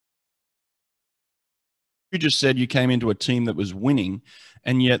You just said you came into a team that was winning,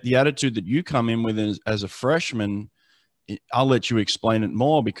 and yet the attitude that you come in with as a freshman, I'll let you explain it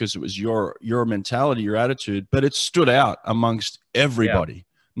more because it was your mentality, your attitude, but it stood out amongst Yeah. everybody,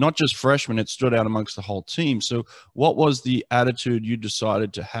 not just freshmen. It stood out amongst the whole team. So, what was the attitude you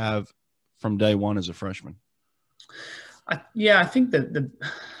decided to have from day one as a freshman? I think that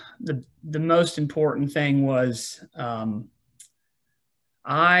the most important thing was in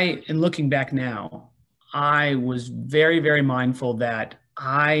looking back now, I was very, very mindful that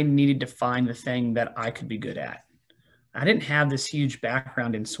I needed to find the thing that I could be good at. I didn't have this huge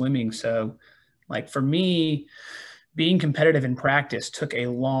background in swimming. So, like for me, being competitive in practice took a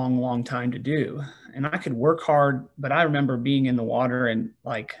long, long time to do. And I could work hard, but I remember being in the water and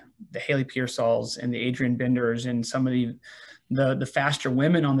like the Haley Pearsalls and the Adrian Benders and some of the faster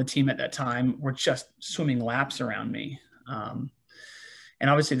women on the team at that time were just swimming laps around me. And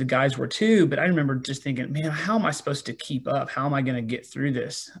obviously the guys were too, but I remember just thinking, man, how am I supposed to keep up? How am I going to get through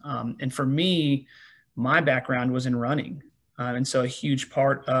this? And for me, my background was in running. And so a huge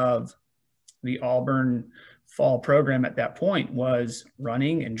part of the Auburn fall program at that point was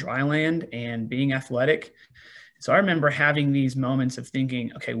running and dry land and being athletic. So I remember having these moments of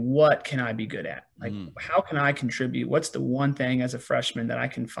thinking, okay, what can I be good at? Like, how can I contribute? What's the one thing as a freshman that I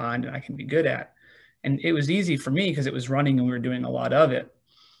can find and I can be good at? And it was easy for me because it was running and we were doing a lot of it.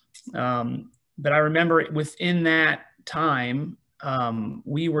 But I remember within that time,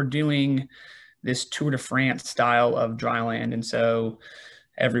 we were doing this Tour de France style of dry land. And so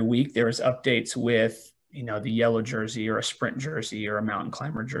every week there was updates with, the yellow jersey or a sprint jersey or a mountain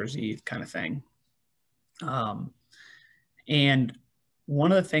climber jersey kind of thing. And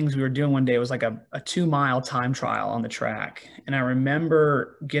one of the things we were doing one day was like a 2-mile time trial on the track. And I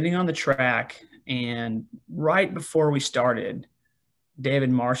remember getting on the track, and right before we started,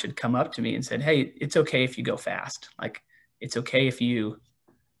 David Marsh had come up to me and said, "Hey, it's okay if you go fast. Like, it's okay if you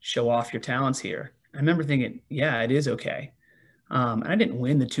show off your talents here." I remember thinking, yeah, it is okay. And I didn't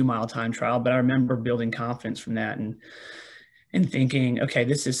win the 2-mile time trial, but I remember building confidence from that and thinking, okay,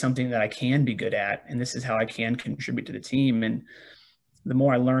 this is something that I can be good at, and this is how I can contribute to the team. And the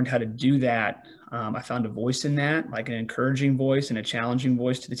more I learned how to do that, I found a voice in that, like an encouraging voice and a challenging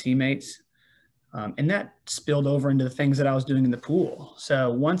voice to the teammates. And that spilled over into the things that I was doing in the pool.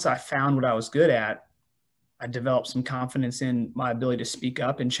 So once I found what I was good at, I developed some confidence in my ability to speak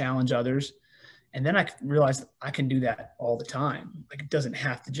up and challenge others. And then I realized I can do that all the time. Like, it doesn't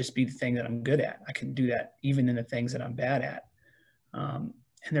have to just be the thing that I'm good at. I can do that even in the things that I'm bad at. And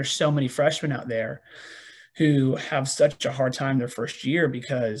there's so many freshmen out there who have such a hard time their first year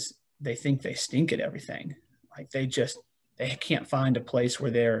because they think they stink at everything. Like they can't find a place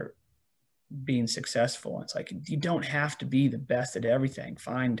where they're being successful. It's like, you don't have to be the best at everything.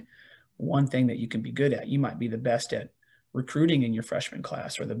 Find one thing that you can be good at. You might be the best at recruiting in your freshman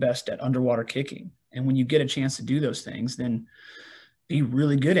class or the best at underwater kicking. And when you get a chance to do those things, then be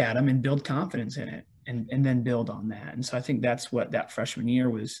really good at them and build confidence in it and then build on that. And so I think that's what that freshman year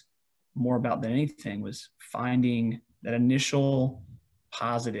was more about than anything, was finding that initial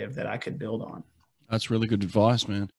positive that I could build on. That's really good advice, man.